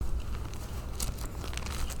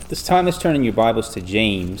This time, let's turn in your Bibles to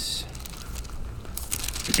James.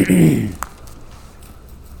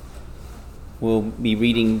 We'll be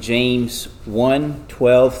reading James 1,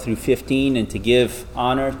 12 through 15, and to give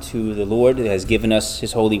honor to the Lord that has given us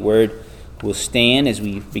His holy word, we'll stand as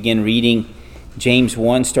we begin reading James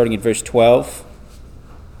 1, starting at verse 12.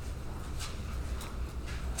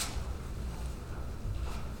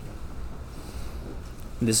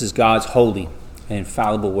 This is God's holy and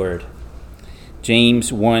infallible word.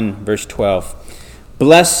 James 1, verse 12.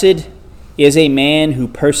 Blessed is a man who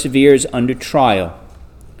perseveres under trial,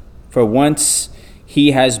 for once he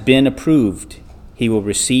has been approved, he will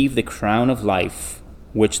receive the crown of life,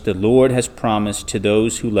 which the Lord has promised to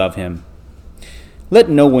those who love him. Let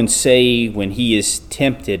no one say when he is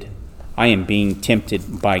tempted, I am being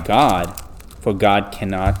tempted by God, for God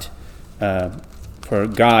cannot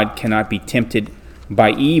be tempted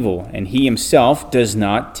by evil, and he himself does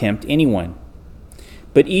not tempt anyone.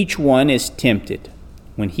 But each one is tempted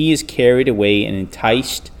when he is carried away and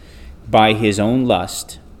enticed by his own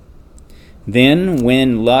lust. Then,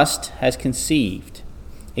 when lust has conceived,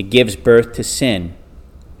 it gives birth to sin.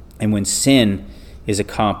 And when sin is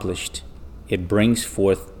accomplished, it brings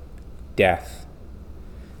forth death.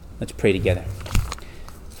 Let's pray together.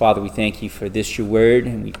 Father, we thank you for this, your word,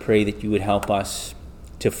 and we pray that you would help us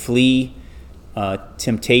to flee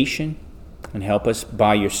temptation and help us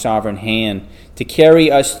by your sovereign hand to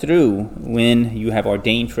carry us through when you have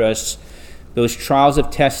ordained for us those trials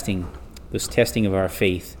of testing, those testing of our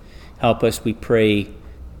faith. Help us, we pray,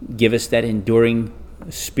 give us that enduring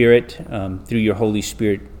spirit through your Holy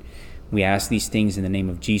Spirit. We ask these things in the name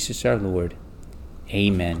of Jesus our Lord.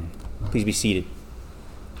 Amen. Please be seated.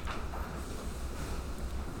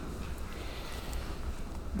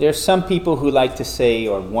 There are some people who like to say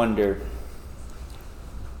or wonder,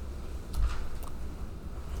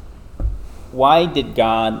 why did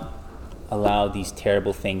God allow these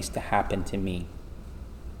terrible things to happen to me?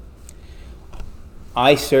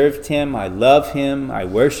 I served him, I love him, I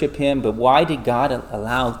worship him, but why did God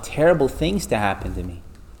allow terrible things to happen to me?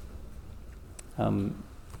 I've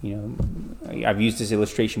used this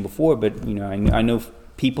illustration before, but I know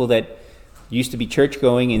people that used to be church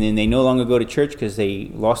going, and then they no longer go to church because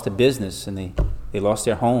they lost a business and they lost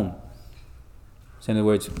their home. So in other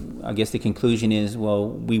words, I guess the conclusion is, well,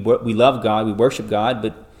 we love God, we worship God,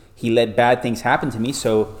 but he let bad things happen to me,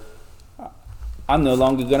 so I'm no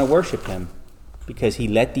longer going to worship him because he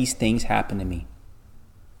let these things happen to me.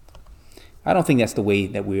 I don't think that's the way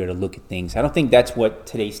that we are to look at things. I don't think that's what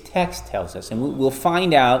today's text tells us. And we'll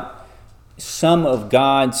find out some of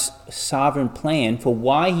God's sovereign plan for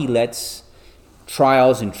why he lets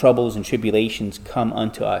trials and troubles and tribulations come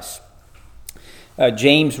unto us.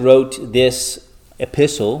 James wrote this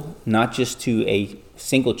epistle, not just to a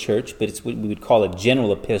single church, but it's what we would call a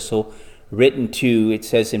general epistle, written to, it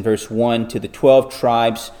says in verse 1, to the 12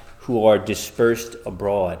 tribes who are dispersed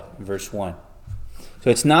abroad, verse 1.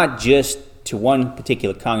 So it's not just to one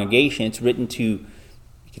particular congregation, it's written to, you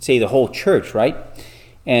could say, the whole church, right?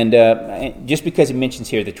 And just because it mentions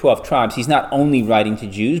here the 12 tribes, he's not only writing to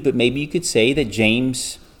Jews, but maybe you could say that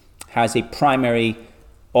James has a primary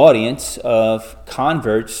audience of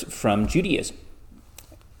converts from Judaism.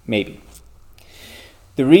 Maybe.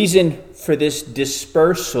 The reason for this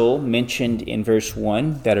dispersal mentioned in verse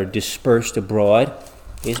 1, that are dispersed abroad,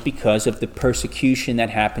 is because of the persecution that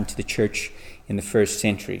happened to the church in the first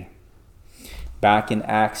century. Back in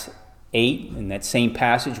Acts 8, in that same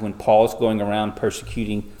passage, when Paul's going around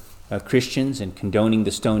persecuting Christians and condoning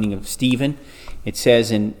the stoning of Stephen, it says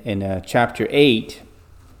in chapter 8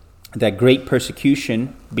 that great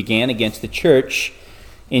persecution began against the church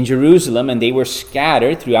in Jerusalem, and they were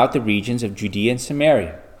scattered throughout the regions of Judea and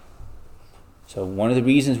Samaria. So one of the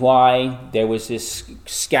reasons why there was this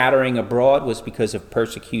scattering abroad was because of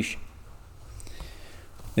persecution.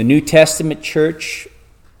 The New Testament church,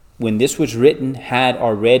 when this was written, had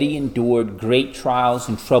already endured great trials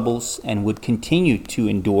and troubles and would continue to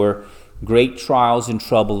endure great trials and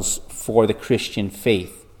troubles for the Christian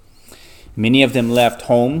faith. Many of them left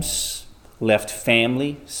homes, left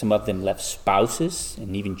family, some of them left spouses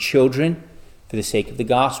and even children for the sake of the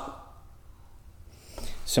gospel.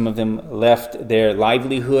 Some of them left their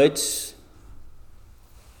livelihoods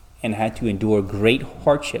and had to endure great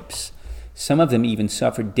hardships. Some of them even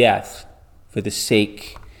suffered death for the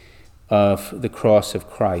sake of the cross of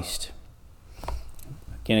Christ.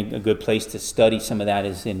 Again, a good place to study some of that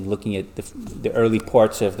is in looking at the early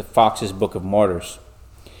parts of the Fox's Book of Martyrs.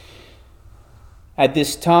 At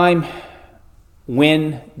this time,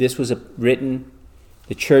 when this was written,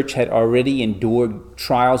 The church had already endured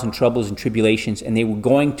trials and troubles and tribulations, and they were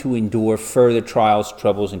going to endure further trials,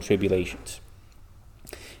 troubles, and tribulations.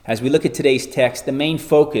 As we look at today's text, the main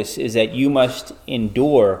focus is that you must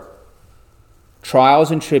endure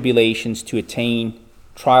trials and tribulations to attain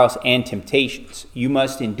trials and temptations. You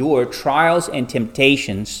must endure trials and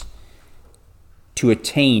temptations to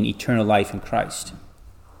attain eternal life in Christ.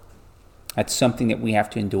 That's something that we have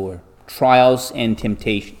to endure. Trials and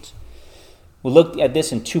temptations. We'll look at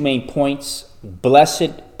this in two main points.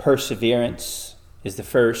 Blessed perseverance is the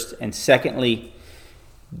first, and secondly,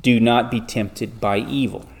 do not be tempted by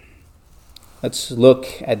evil. Let's look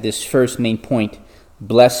at this first main point,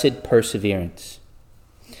 blessed perseverance.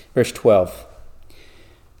 Verse 12.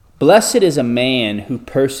 Blessed is a man who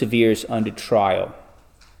perseveres under trial.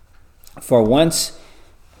 For once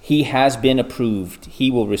he has been approved,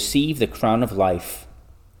 he will receive the crown of life,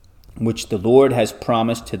 which the Lord has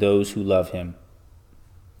promised to those who love him.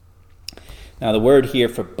 Now the word here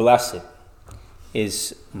for blessed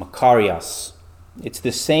is makarios. It's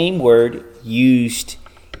the same word used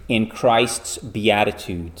in Christ's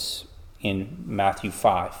Beatitudes in Matthew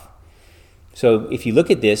 5. So if you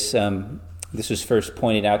look at this, this was first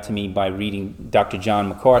pointed out to me by reading Dr. John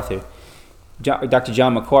MacArthur. Dr.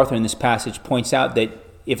 John MacArthur in this passage points out that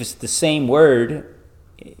if it's the same word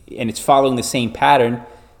and it's following the same pattern,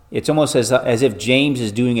 it's almost as if James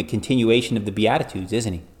is doing a continuation of the Beatitudes,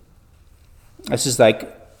 isn't he? This is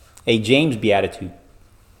like a James Beatitude,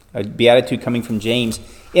 a Beatitude coming from James,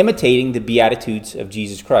 imitating the Beatitudes of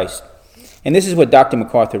Jesus Christ. And this is what Dr.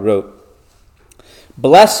 MacArthur wrote.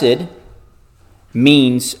 Blessed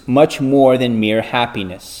means much more than mere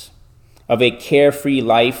happiness, of a carefree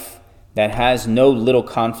life that has no little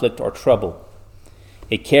conflict or trouble.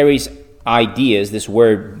 It carries ideas, this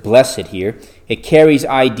word blessed here, it carries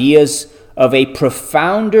ideas of a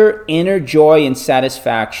profounder inner joy and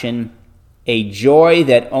satisfaction, a joy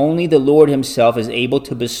that only the Lord himself is able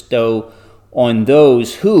to bestow on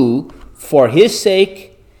those who, for his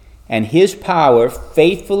sake and his power,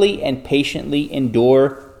 faithfully and patiently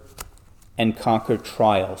endure and conquer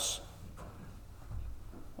trials.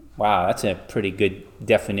 Wow, that's a pretty good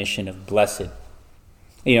definition of blessed.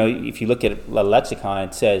 You know, if you look at a lexicon,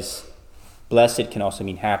 it says blessed can also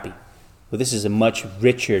mean happy. Well, this is a much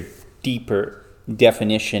richer, deeper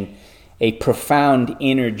definition. A profound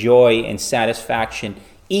inner joy and satisfaction,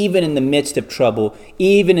 even in the midst of trouble,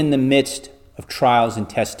 even in the midst of trials and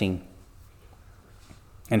testing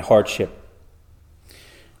and hardship.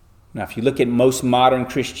 Now, if you look at most modern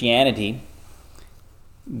Christianity,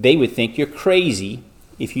 they would think you're crazy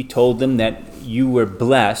if you told them that you were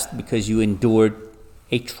blessed because you endured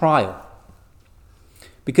a trial.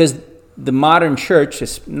 Because the modern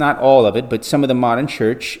church, not all of it, but some of the modern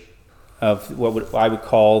church of what I would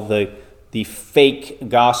call the fake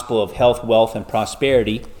gospel of health, wealth, and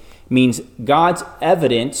prosperity means God's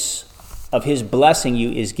evidence of his blessing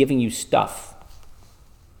you is giving you stuff,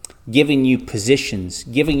 giving you positions,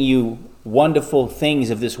 giving you wonderful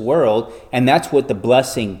things of this world, and that's what the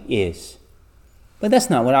blessing is. But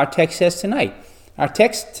that's not what our text says tonight. Our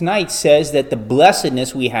text tonight says that the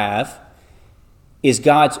blessedness we have is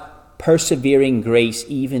God's persevering grace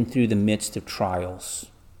even through the midst of trials.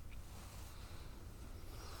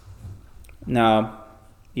 Now,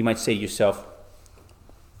 you might say to yourself,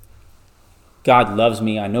 God loves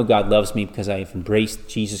me. I know God loves me because I have embraced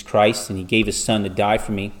Jesus Christ and he gave his son to die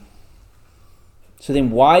for me. So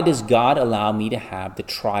then why does God allow me to have the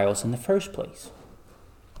trials in the first place?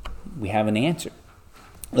 We have an answer.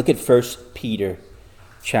 Look at 1 Peter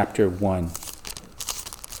chapter 1.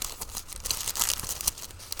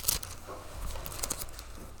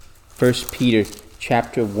 1 Peter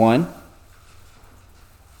chapter 1.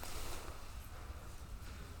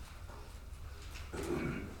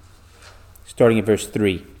 Starting at verse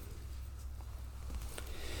 3.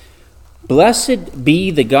 Blessed be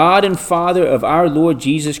the God and Father of our Lord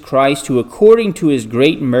Jesus Christ, who according to his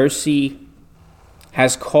great mercy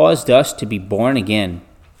has caused us to be born again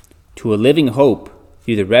to a living hope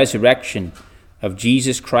through the resurrection of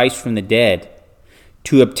Jesus Christ from the dead,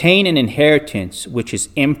 to obtain an inheritance which is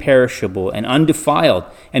imperishable and undefiled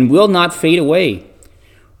and will not fade away,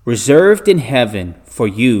 reserved in heaven for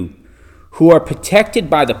you, who are protected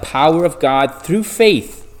by the power of God through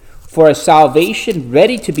faith for a salvation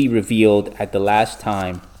ready to be revealed at the last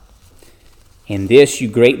time. In this you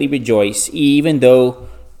greatly rejoice, even though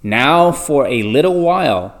now for a little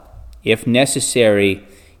while, if necessary,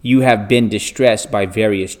 you have been distressed by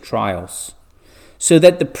various trials, so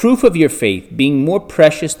that the proof of your faith, being more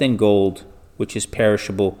precious than gold, which is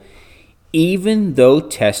perishable, even though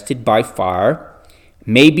tested by fire,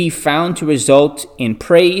 may be found to result in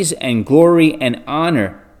praise and glory and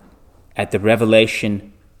honor at the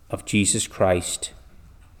revelation of Jesus Christ.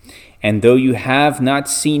 And though you have not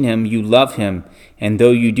seen him, you love him. And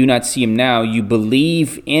though you do not see him now, you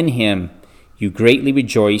believe in him. You greatly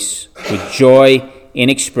rejoice with joy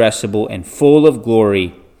inexpressible and full of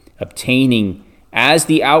glory, obtaining as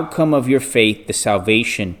the outcome of your faith the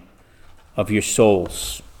salvation of your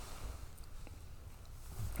souls.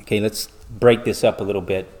 Okay, let's break this up a little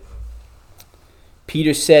bit.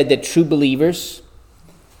 Peter said that true believers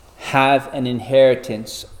have an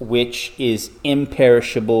inheritance which is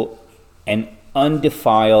imperishable and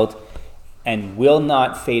undefiled and will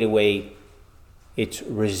not fade away. It's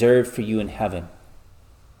reserved for you in heaven.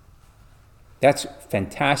 That's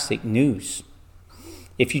fantastic news.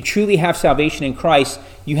 If you truly have salvation in Christ,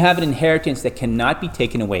 you have an inheritance that cannot be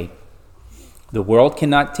taken away. The world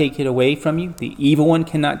cannot take it away from you. The evil one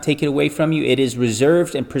cannot take it away from you. It is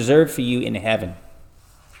reserved and preserved for you in heaven.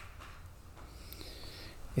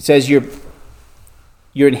 It says your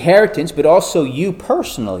inheritance, but also you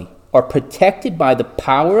personally, are protected by the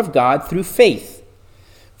power of God through faith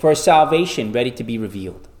for a salvation ready to be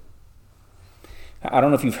revealed. I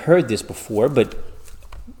don't know if you've heard this before, but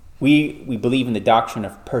we believe in the doctrine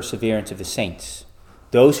of perseverance of the saints.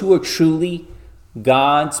 Those who are truly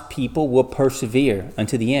God's people will persevere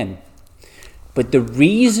unto the end. But the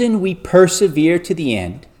reason we persevere to the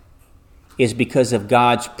end is because of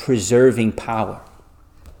God's preserving power.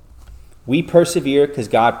 We persevere because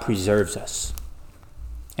God preserves us.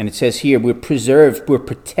 And it says here, we're preserved, we're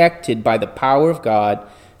protected by the power of God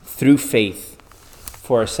through faith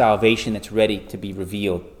for a salvation that's ready to be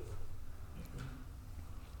revealed.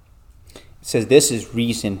 It says this is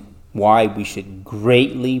reason why we should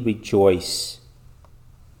greatly rejoice.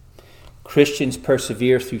 Christians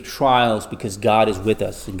persevere through trials because God is with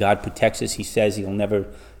us and God protects us. He says he'll never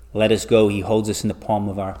let us go. He holds us in the palm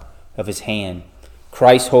of his hand.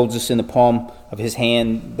 Christ holds us in the palm of his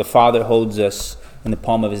hand. The Father holds us in the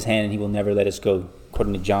palm of his hand, and he will never let us go,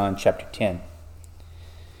 according to John chapter 10.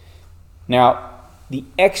 Now, the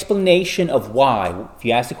explanation of why, if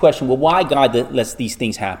you ask the question, well, why God lets these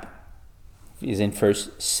things happen, is in verse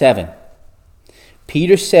 7.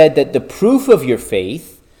 Peter said that the proof of your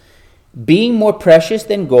faith, being more precious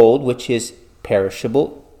than gold, which is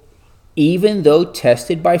perishable, even though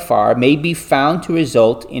tested by fire, may be found to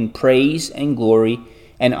result in praise and glory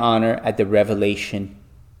and honor at the revelation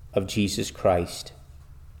of Jesus Christ.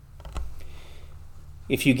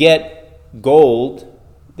 If you get gold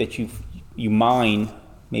that you mine,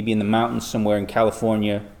 maybe in the mountains somewhere in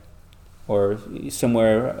California or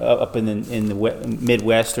somewhere up in the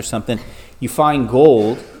Midwest or something, you find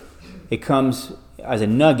gold, it comes as a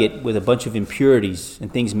nugget with a bunch of impurities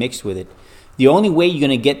and things mixed with it. The only way you're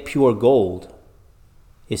going to get pure gold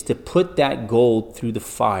is to put that gold through the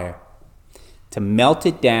fire, to melt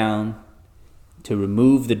it down, to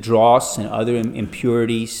remove the dross and other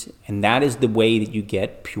impurities, and that is the way that you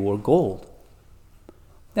get pure gold.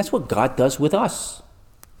 That's what God does with us.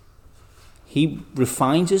 He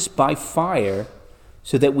refines us by fire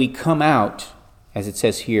so that we come out, as it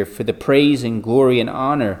says here, for the praise and glory and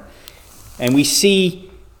honor. And we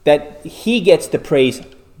see that he gets the praise,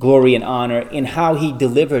 glory, and honor in how he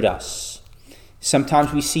delivered us.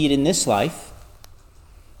 Sometimes we see it in this life,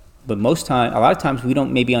 but a lot of times we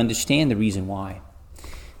don't maybe understand the reason why.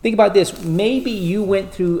 Think about this. Maybe you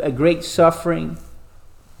went through a great suffering.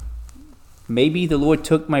 Maybe the Lord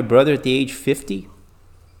took my brother at the age 50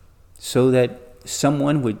 so that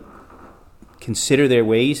someone would consider their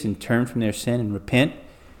ways and turn from their sin and repent.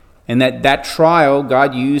 And that trial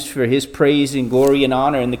God used for his praise and glory and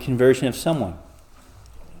honor in the conversion of someone.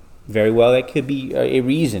 Very well, that could be a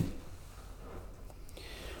reason.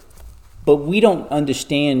 But we don't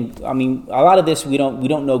understand. I mean, a lot of this we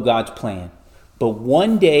don't know God's plan. But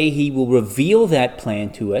one day he will reveal that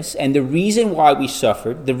plan to us. And the reason why we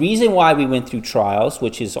suffered, the reason why we went through trials,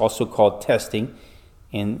 which is also called testing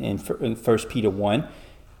in 1 Peter 1,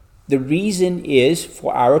 the reason is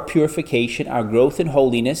for our purification, our growth in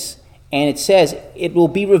holiness. And it says it will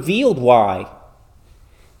be revealed why.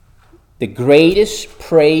 The greatest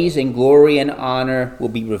praise and glory and honor will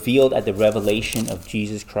be revealed at the revelation of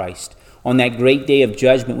Jesus Christ. On that great day of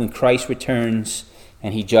judgment when Christ returns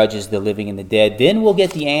and he judges the living and the dead, then we'll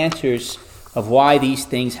get the answers of why these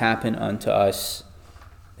things happen unto us,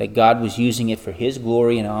 that God was using it for his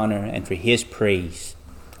glory and honor and for his praise,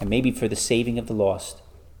 and maybe for the saving of the lost.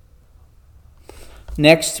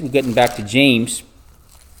 Next, we're getting back to James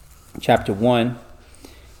chapter 1.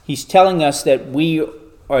 He's telling us that we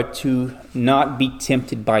are to not be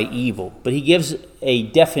tempted by evil. But he gives a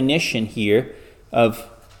definition here of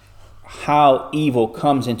how evil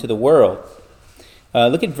comes into the world.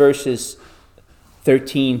 Look at verses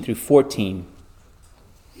 13 through 14.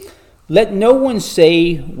 Let no one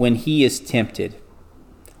say when he is tempted,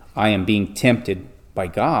 I am being tempted by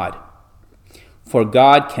God. For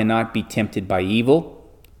God cannot be tempted by evil,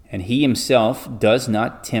 and he himself does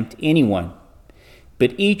not tempt anyone.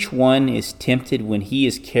 But each one is tempted when he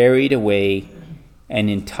is carried away and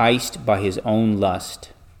enticed by his own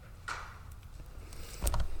lust.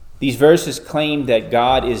 These verses claim that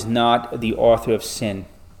God is not the author of sin,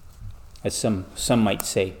 as some might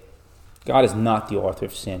say. God is not the author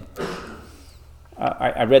of sin.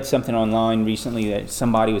 I read something online recently that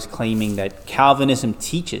somebody was claiming that Calvinism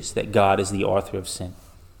teaches that God is the author of sin.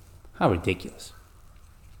 How ridiculous.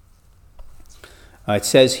 It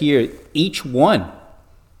says here, each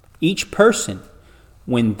person,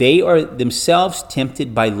 when they are themselves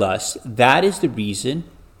tempted by lust, that is the reason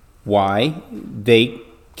why they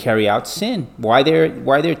carry out sin. Why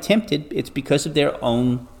they're tempted, it's because of their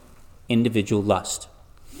own individual lust.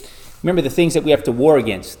 Remember the things that we have to war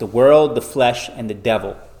against: the world, the flesh, and the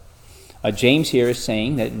devil. James here is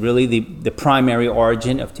saying that really the primary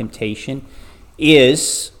origin of temptation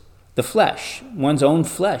is the flesh, one's own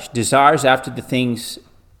flesh, desires after the things,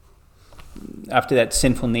 after that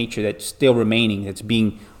sinful nature that's still remaining, that's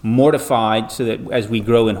being mortified so that as we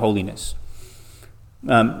grow in holiness.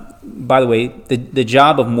 By the way, the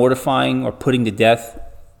job of mortifying or putting to death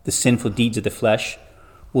the sinful deeds of the flesh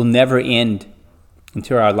will never end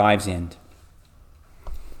until our lives end.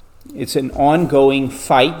 It's an ongoing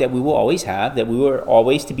fight that we will always have, that we were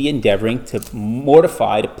always to be endeavoring to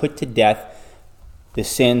mortify, to put to death the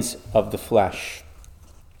sins of the flesh.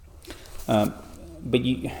 But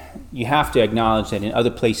you have to acknowledge that in other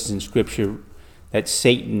places in Scripture that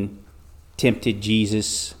Satan tempted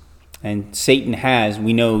Jesus, and Satan has,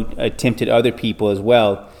 we know, tempted other people as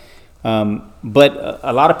well. But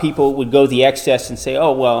a lot of people would go the excess and say,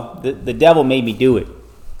 oh, well, the devil made me do it.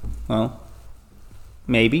 Well,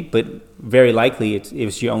 maybe, but very likely it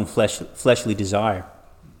was your own fleshly desire,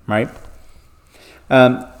 right?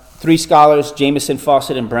 Three scholars, Jameson,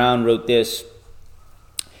 Fawcett, and Brown, wrote this.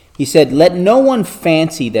 He said, let no one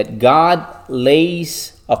fancy that God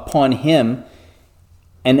lays upon him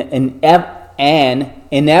an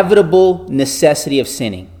inevitable necessity of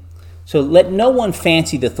sinning. So let no one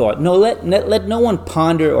fancy the thought. No, let no one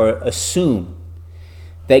ponder or assume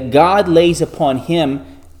that God lays upon him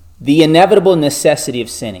the inevitable necessity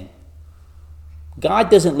of sinning.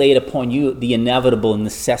 God doesn't lay it upon you, the inevitable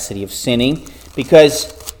necessity of sinning,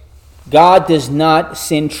 because God does not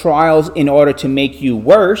send trials in order to make you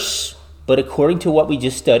worse, but according to what we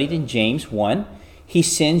just studied in James 1, he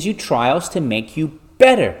sends you trials to make you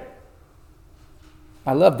better.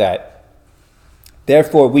 I love that.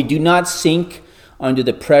 Therefore, we do not sink under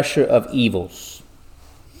the pressure of evils.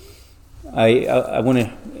 I want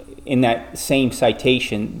to, in that same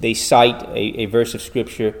citation, they cite a verse of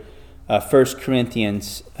Scripture, 1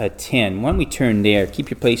 Corinthians 10. Why don't we turn there? Keep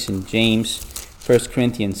your place in James, 1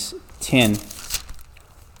 Corinthians 10.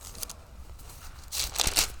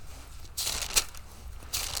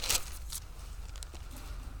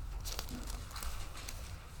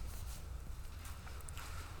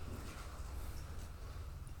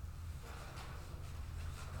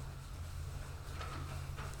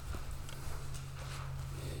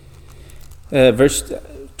 Verse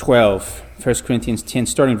 12, 1 Corinthians 10,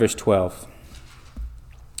 starting verse 12.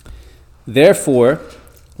 Therefore,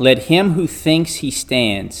 let him who thinks he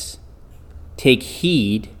stands take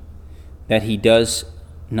heed that he does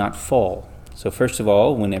not fall. So first of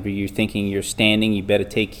all, whenever you're thinking you're standing, you better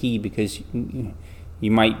take heed, because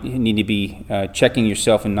you might need to be checking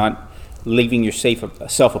yourself and not leaving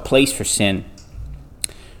yourself a place for sin.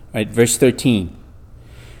 All right, verse 13.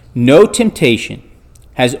 No temptation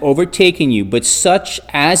has overtaken you, but such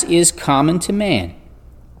as is common to man.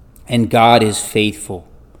 And God is faithful,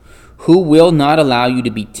 who will not allow you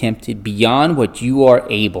to be tempted beyond what you are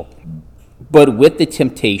able, but with the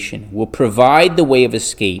temptation will provide the way of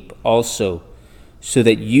escape also, so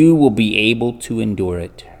that you will be able to endure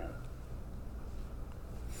it.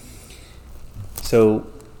 So,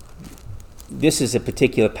 this is a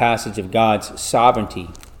particular passage of God's sovereignty,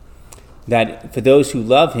 that for those who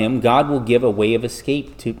love him, God will give a way of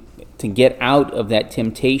escape to get out of that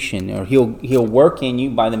temptation, or he'll work in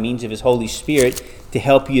you by the means of his Holy Spirit to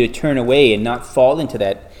help you to turn away and not fall into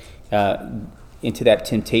that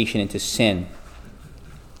temptation, into sin.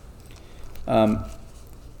 Now,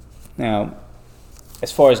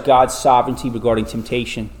 as far as God's sovereignty regarding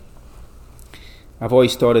temptation, I've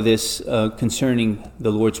always thought of this concerning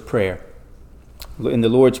the Lord's Prayer. In the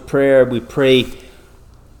Lord's Prayer, we pray,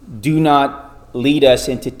 "Do not lead us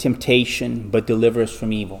into temptation, but deliver us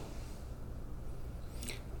from evil."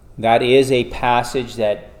 That is a passage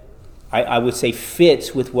that I would say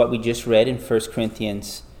fits with what we just read in 1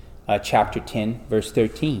 Corinthians chapter 10, verse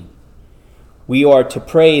 13. We are to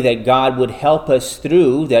pray that God would help us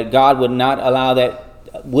through, that God would not allow that,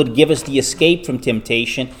 would give us the escape from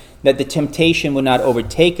temptation, that the temptation would not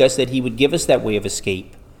overtake us, that he would give us that way of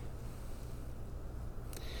escape.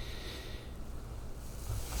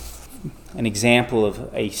 An example of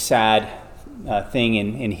a sad thing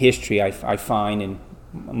in history I find in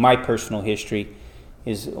my personal history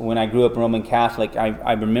is when I grew up Roman Catholic,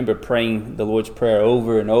 I remember praying the Lord's Prayer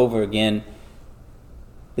over and over again.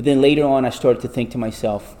 But then later on I started to think to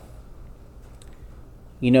myself,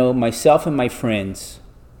 myself and my friends,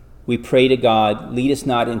 we pray to God, lead us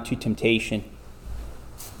not into temptation.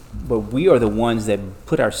 But we are the ones that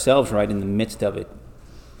put ourselves right in the midst of it.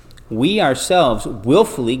 We ourselves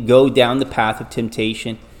willfully go down the path of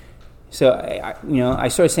temptation. So, I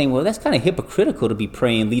started saying, well, that's kind of hypocritical to be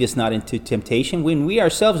praying, lead us not into temptation, when we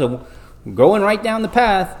ourselves are going right down the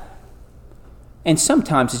path. And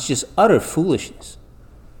sometimes it's just utter foolishness.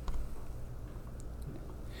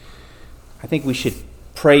 I think we should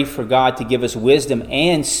pray for God to give us wisdom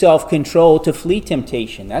and self-control to flee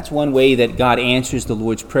temptation. That's one way that God answers the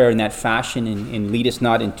Lord's Prayer in that fashion and lead us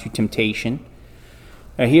not into temptation.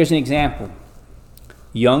 Now, here's an example.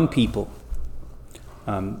 Young people.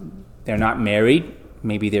 They're not married.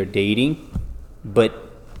 Maybe they're dating.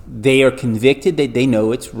 But they are convicted that they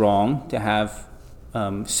know it's wrong to have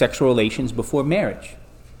sexual relations before marriage.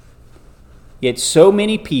 Yet so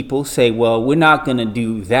many people say, well, we're not going to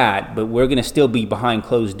do that, but we're going to still be behind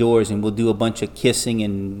closed doors and we'll do a bunch of kissing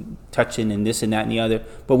and touching and this and that and the other,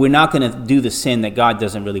 but we're not going to do the sin that God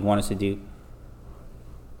doesn't really want us to do.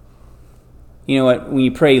 You know what? When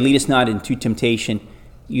you pray, lead us not into temptation,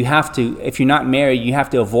 you have to, if you're not married, you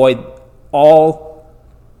have to avoid all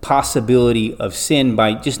possibility of sin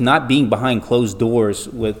by just not being behind closed doors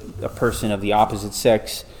with a person of the opposite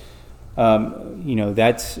sex.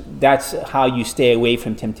 That's how you stay away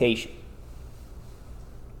from temptation.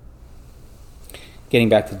 Getting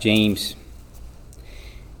back to James,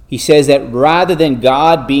 he says that rather than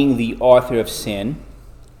God being the author of sin,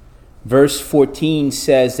 verse 14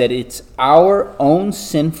 says that it's our own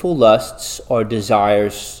sinful lusts or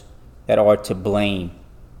desires that are to blame.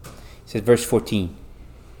 It says, verse 14,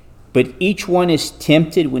 but each one is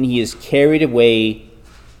tempted when he is carried away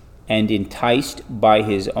and enticed by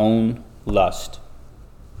his own lust.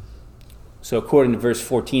 So according to verse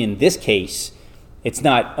 14, in this case, it's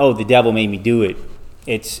not, oh, the devil made me do it.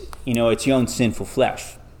 It's your own sinful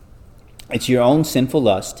flesh. It's your own sinful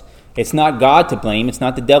lust. It's not God to blame. It's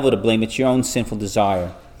not the devil to blame. It's your own sinful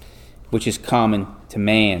desire, which is common to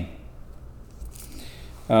man.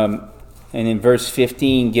 And in verse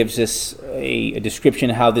 15 gives us a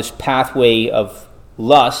description of how this pathway of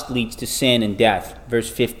lust leads to sin and death. Verse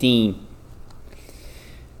 15.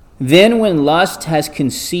 Then when lust has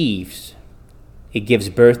conceived, it gives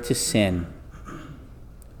birth to sin.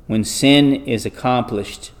 When sin is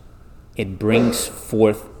accomplished, it brings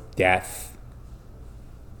forth death.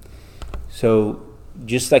 So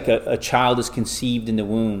just like a child is conceived in the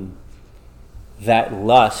womb, that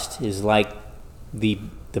lust is like the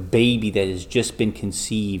baby that has just been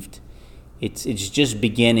conceived. It's just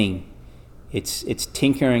beginning. It's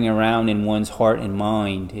tinkering around in one's heart and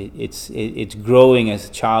mind. It's growing as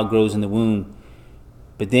a child grows in the womb.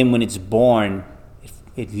 But then when it's born,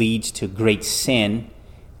 it leads to great sin,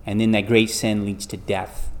 and then that great sin leads to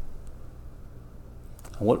death.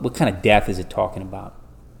 What kind of death is it talking about?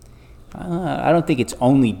 I don't think it's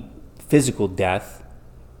only physical death,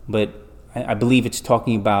 but I believe it's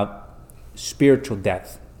talking about spiritual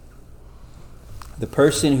death. The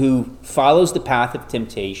person who follows the path of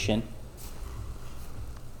temptation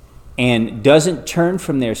and doesn't turn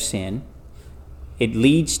from their sin, it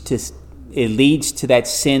leads to that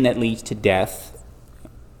sin that leads to death,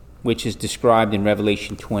 which is described in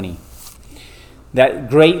Revelation 20. That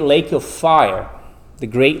great lake of fire, the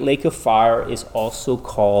great lake of fire is also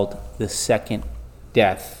called the second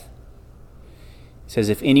death. It says,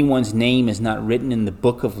 if anyone's name is not written in the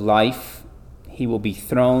book of life, he will be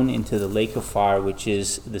thrown into the lake of fire, which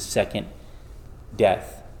is the second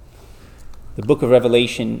death. The book of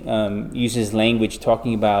Revelation uses language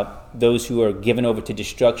talking about those who are given over to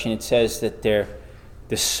destruction. It says that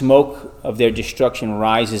the smoke of their destruction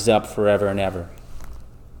rises up forever and ever,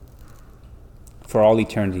 for all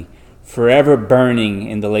eternity, forever burning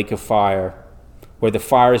in the lake of fire, where the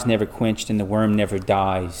fire is never quenched and the worm never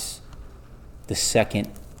dies. The second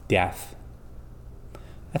death.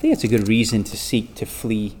 I think it's a good reason to seek to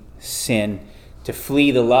flee sin, to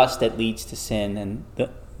flee the lust that leads to sin and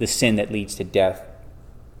the sin that leads to death.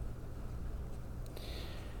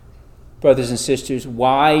 Brothers and sisters,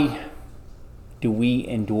 why do we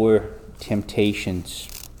endure temptations?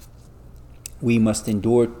 We must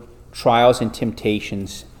endure trials and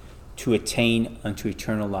temptations to attain unto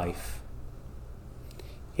eternal life.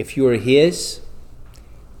 If you are His,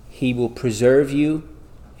 He will preserve you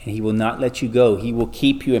and He will not let you go. He will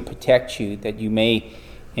keep you and protect you that you may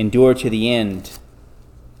endure to the end,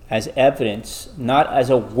 as evidence, not as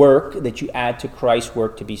a work that you add to Christ's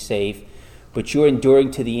work to be saved, but your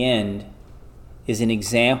enduring to the end is an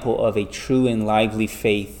example of a true and lively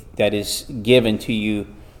faith that is given to you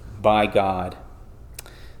by God.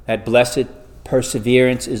 That blessed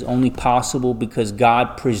perseverance is only possible because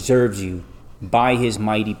God preserves you by His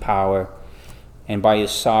mighty power and by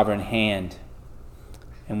His sovereign hand.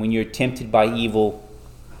 And when you're tempted by evil,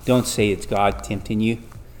 don't say it's God tempting you.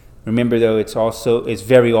 Remember, though, it's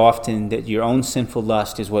very often that your own sinful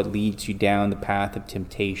lust is what leads you down the path of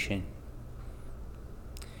temptation.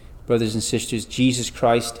 Brothers and sisters, Jesus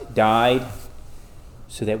Christ died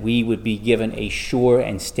so that we would be given a sure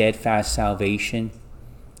and steadfast salvation,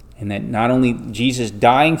 and that not only Jesus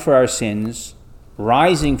dying for our sins,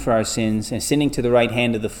 rising for our sins, and sitting to the right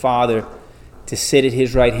hand of the Father to sit at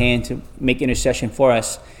His right hand to make intercession for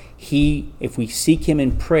us, if we seek Him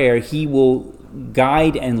in prayer, He will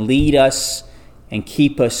guide and lead us and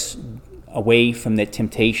keep us away from the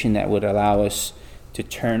temptation that would allow us to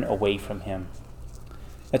turn away from Him.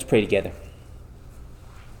 Let's pray together.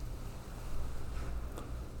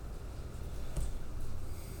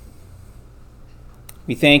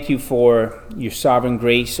 We thank You for Your sovereign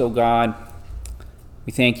grace, O God.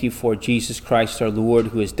 We thank You for Jesus Christ our Lord,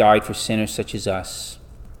 who has died for sinners such as us.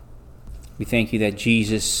 We thank You that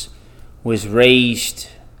Jesus was raised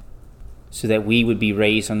so that we would be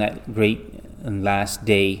raised on that great and last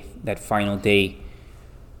day, that final day.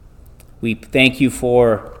 We thank You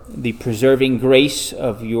for the preserving grace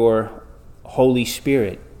of Your Holy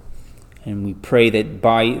Spirit. And we pray that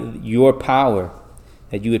by Your power,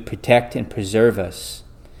 that You would protect and preserve us.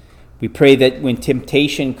 We pray that when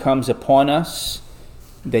temptation comes upon us,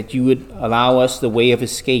 that You would allow us the way of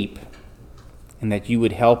escape, and that You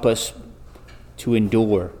would help us to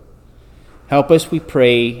endure. Help us, we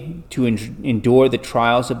pray, to endure the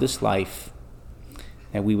trials of this life,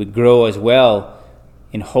 that we would grow as well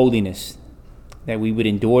in holiness, that we would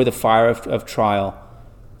endure the fire of trial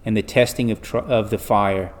and the testing of the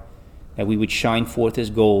fire, that we would shine forth as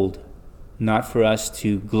gold, not for us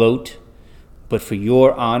to gloat, but for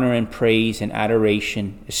Your honor and praise and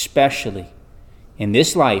adoration, especially in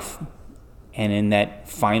this life and in that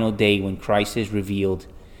final day when Christ is revealed.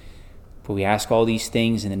 For we ask all these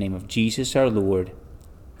things in the name of Jesus our Lord.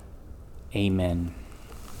 Amen.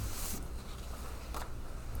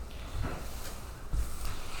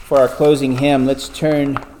 For our closing hymn, let's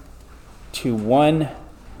turn to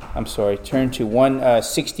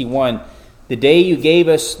 161. The day You gave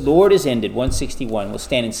us, Lord, is ended. 161. We'll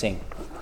stand and sing.